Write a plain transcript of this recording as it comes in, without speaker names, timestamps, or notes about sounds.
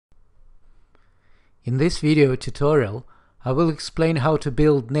In this video tutorial, I will explain how to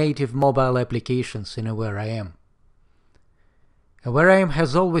build native mobile applications in AwareIM. AwareIM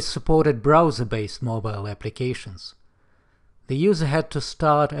has always supported browser-based mobile applications. The user had to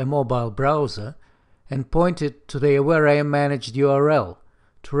start a mobile browser and point it to the AwareIM managed URL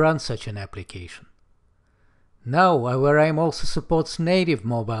to run such an application. Now AwareIM also supports native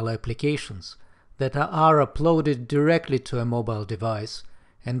mobile applications that are uploaded directly to a mobile device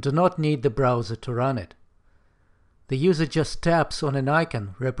and do not need the browser to run it. The user just taps on an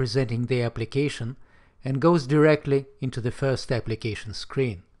icon representing the application and goes directly into the first application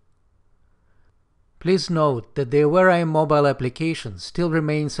screen. Please note that the AwareIM mobile application still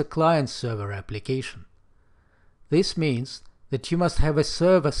remains a client-server application. This means that you must have a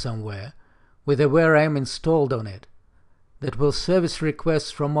server somewhere with AwareIM installed on it that will service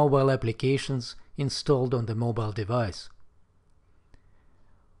requests from mobile applications installed on the mobile device.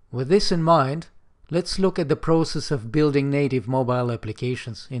 With this in mind, let's look at the process of building native mobile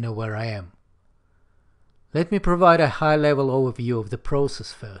applications in AwareIM. Let me provide a high-level overview of the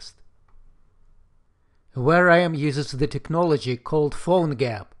process first. AwareIM uses the technology called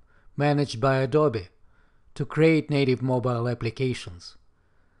PhoneGap, managed by Adobe, to create native mobile applications.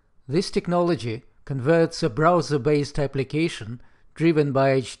 This technology converts a browser-based application driven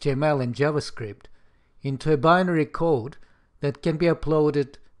by HTML and JavaScript into a binary code that can be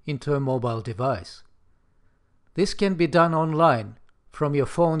uploaded into a mobile device. This can be done online from your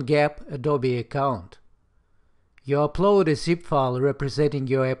PhoneGap Adobe account. You upload a zip file representing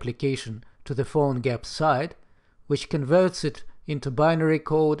your application to the PhoneGap site, which converts it into binary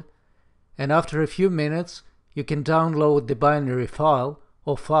code, and after a few minutes you can download the binary file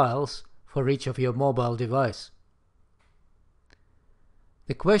or files for each of your mobile device.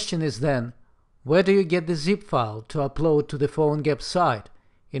 The question is then, where do you get the zip file to upload to the PhoneGap site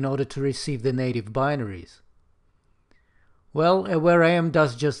in order to receive the native binaries? Well, AwareIM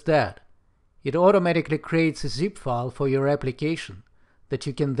does just that. It automatically creates a zip file for your application that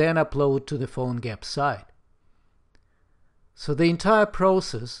you can then upload to the PhoneGap site. So the entire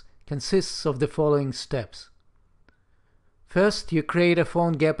process consists of the following steps. First, you create a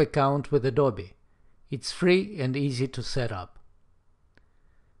PhoneGap account with Adobe. It's free and easy to set up.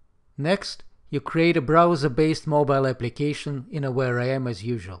 Next, you create a browser-based mobile application in AwareIM as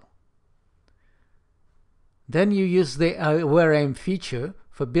usual. Then you use the AwareIM feature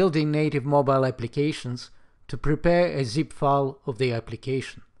for building native mobile applications to prepare a zip file of the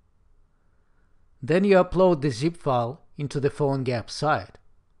application. Then you upload the zip file into the PhoneGap site.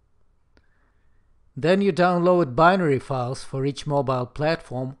 Then you download binary files for each mobile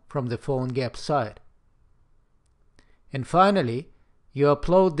platform from the PhoneGap site. And finally, you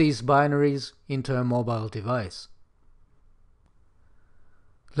upload these binaries into a mobile device.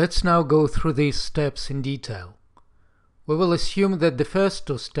 Let's now go through these steps in detail. We will assume that the first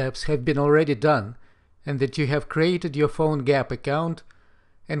two steps have been already done and that you have created your PhoneGap account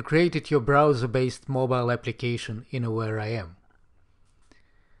and created your browser-based mobile application in AwareIM.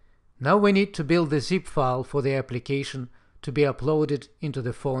 Now we need to build the zip file for the application to be uploaded into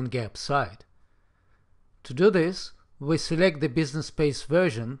the PhoneGap site. To do this, we select the business space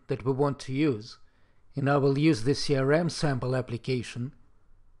version that we want to use, and I will use the CRM sample application.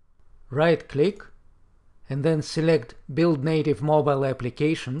 Right-click, and then select Build Native Mobile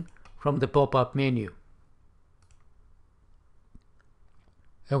Application from the pop-up menu.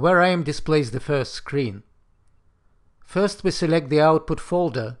 AwareIM displays the first screen. First, we select the output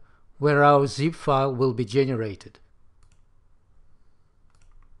folder where our zip file will be generated.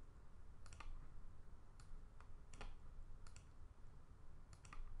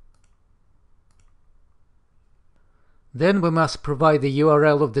 Then we must provide the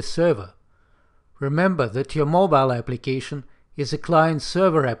URL of the server. Remember that your mobile application is a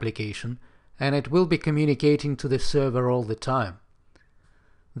client-server application and it will be communicating to the server all the time.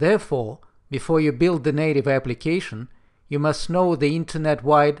 Therefore, before you build the native application, you must know the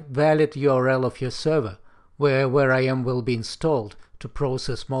internet-wide valid URL of your server, where AwareIM will be installed to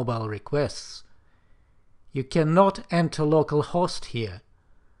process mobile requests. You cannot enter localhost here,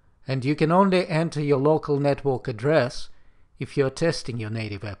 and you can only enter your local network address if you are testing your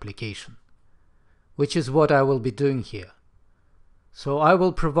native application, which is what I will be doing here. So I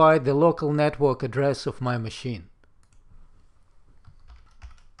will provide the local network address of my machine.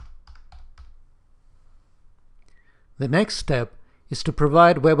 The next step is to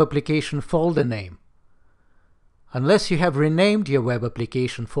provide web application folder name. Unless you have renamed your web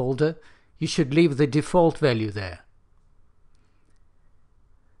application folder, you should leave the default value there.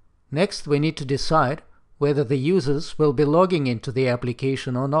 Next, we need to decide whether the users will be logging into the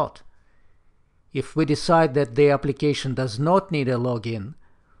application or not. if we decide that the application does not need a login,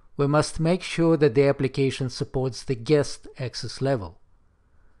 we must make sure that the application supports the guest access level.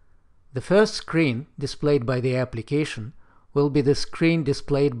 The first screen displayed by the application will be the screen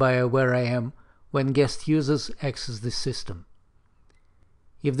displayed by AwareIM when guest users access the system.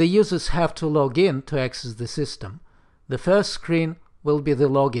 If the users have to log in to access the system, the first screen will be the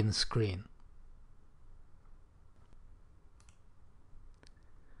login screen.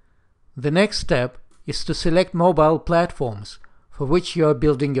 The next step is to select mobile platforms for which you are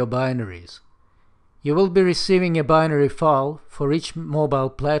building your binaries. You will be receiving a binary file for each mobile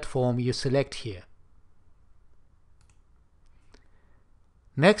platform you select here.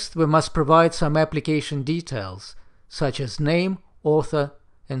 Next, we must provide some application details, such as name, author,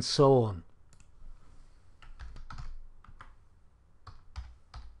 and so on.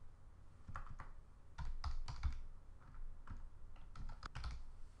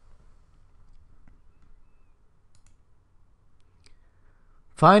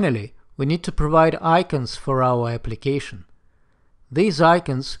 Finally, we need to provide icons for our application. These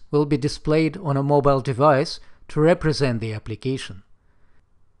icons will be displayed on a mobile device to represent the application.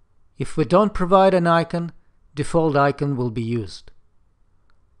 If we don't provide an icon, default icon will be used.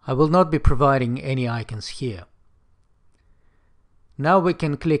 I will not be providing any icons here. Now we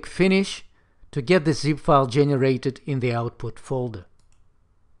can click Finish to get the zip file generated in the output folder.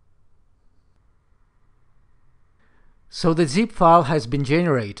 So the zip file has been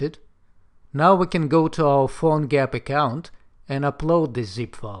generated. Now we can go to our PhoneGap account and upload this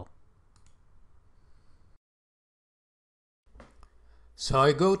zip file. So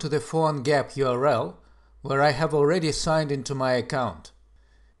I go to the PhoneGap URL where I have already signed into my account.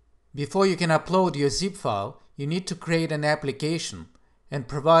 Before you can upload your zip file, you need to create an application and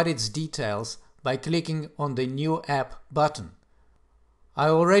provide its details by clicking on the New App button. I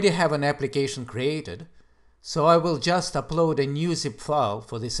already have an application created, so I will just upload a new zip file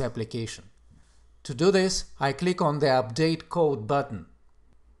for this application. To do this, I click on the Update Code button.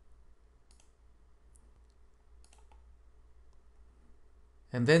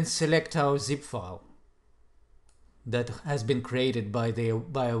 And then select our zip file that has been created by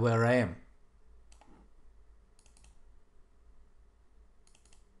AwareIM.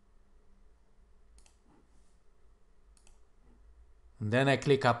 And then I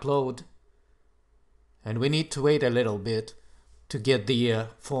click Upload, and we need to wait a little bit to get the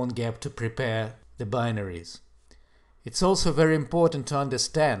PhoneGap to prepare the binaries. It's also very important to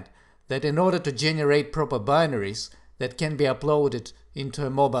understand that in order to generate proper binaries that can be uploaded into a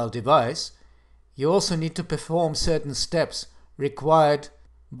mobile device, you also need to perform certain steps required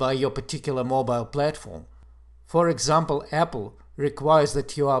by your particular mobile platform. For example, Apple requires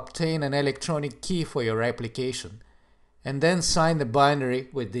that you obtain an electronic key for your application and then sign the binary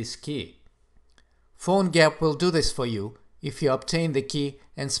with this key. PhoneGap will do this for you if you obtain the key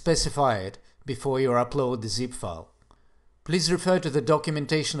and specify it before you upload the zip file. Please refer to the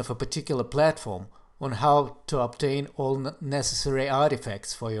documentation of a particular platform on how to obtain all necessary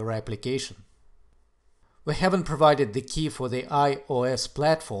artifacts for your application. We haven't provided the key for the iOS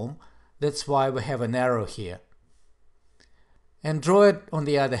platform, that's why we have an arrow here. Android, on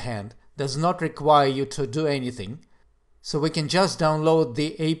the other hand, does not require you to do anything, so we can just download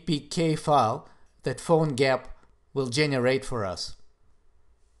the APK file that PhoneGap will generate for us.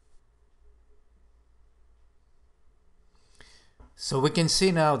 So we can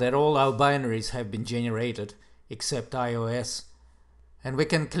see now that all our binaries have been generated except iOS, and we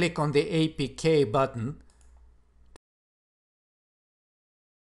can click on the APK button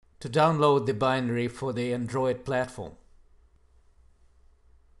to download the binary for the Android platform.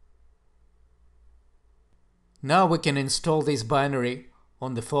 Now we can install this binary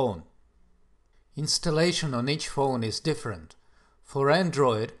on the phone. Installation on each phone is different. For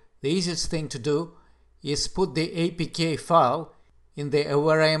Android, the easiest thing to do is put the APK file in the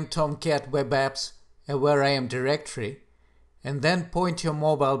AwareIM Tomcat Web Apps AwareIM directory and then point your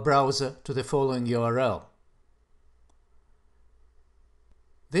mobile browser to the following URL.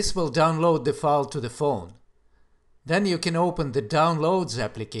 This will download the file to the phone. Then you can open the Downloads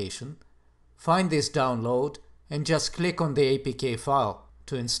application, find this download, and just click on the APK file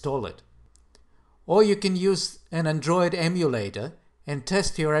to install it. Or you can use an Android emulator and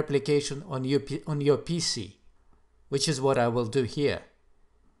test your application on your PC, which is what I will do here.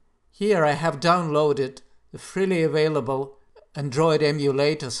 Here I have downloaded the freely available Android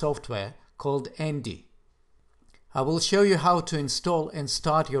emulator software called Andy. I will show you how to install and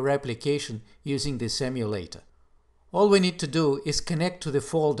start your application using this emulator. All we need to do is connect to the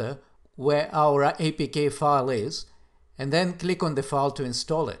folder where our APK file is, and then click on the file to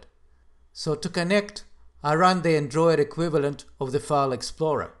install it. So to connect, I run the Android equivalent of the File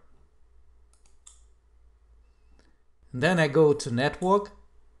Explorer. And then I go to Network,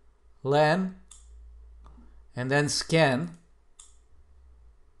 LAN, and then Scan.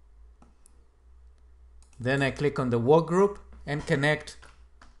 Then I click on the workgroup and connect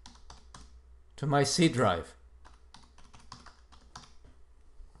to my C drive.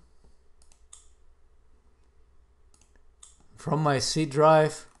 From my C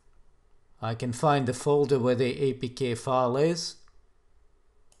drive, I can find the folder where the APK file is.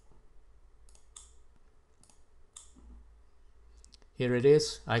 Here it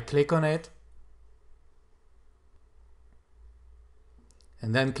is. I click on it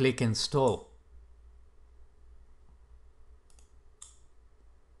and then click Install.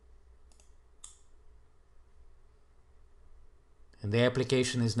 And the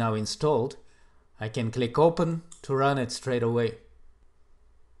application is now installed. I can click Open to run it straight away.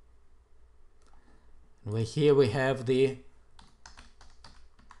 Here we have the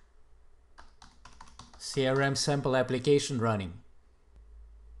CRM sample application running.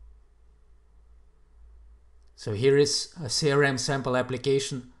 So here is a CRM sample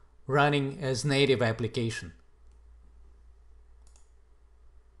application running as native application.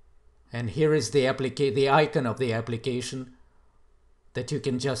 And here is the icon of the application that you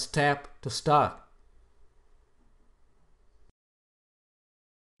can just tap to start.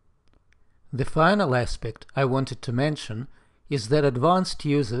 The final aspect I wanted to mention is that advanced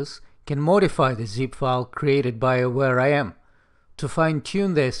users can modify the zip file created by AwareIM to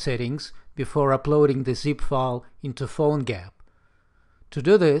fine-tune their settings before uploading the zip file into PhoneGap. To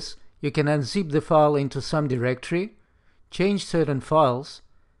do this, you can unzip the file into some directory, change certain files,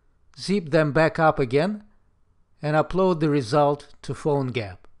 zip them back up again, and upload the result to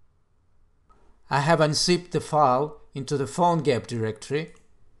PhoneGap. I have unzipped the file into the PhoneGap directory.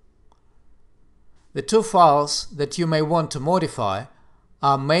 The two files that you may want to modify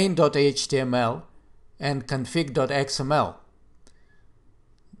are main.html and config.xml.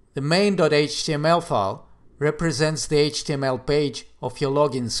 The main.html file represents the HTML page of your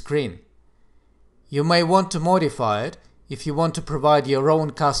login screen. You may want to modify it if you want to provide your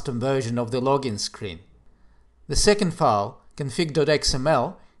own custom version of the login screen. The second file,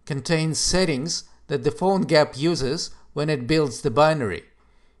 config.xml, contains settings that the PhoneGap uses when it builds the binary.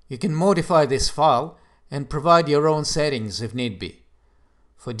 You can modify this file and provide your own settings if need be.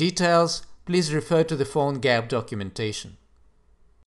 For details, please refer to the PhoneGap documentation.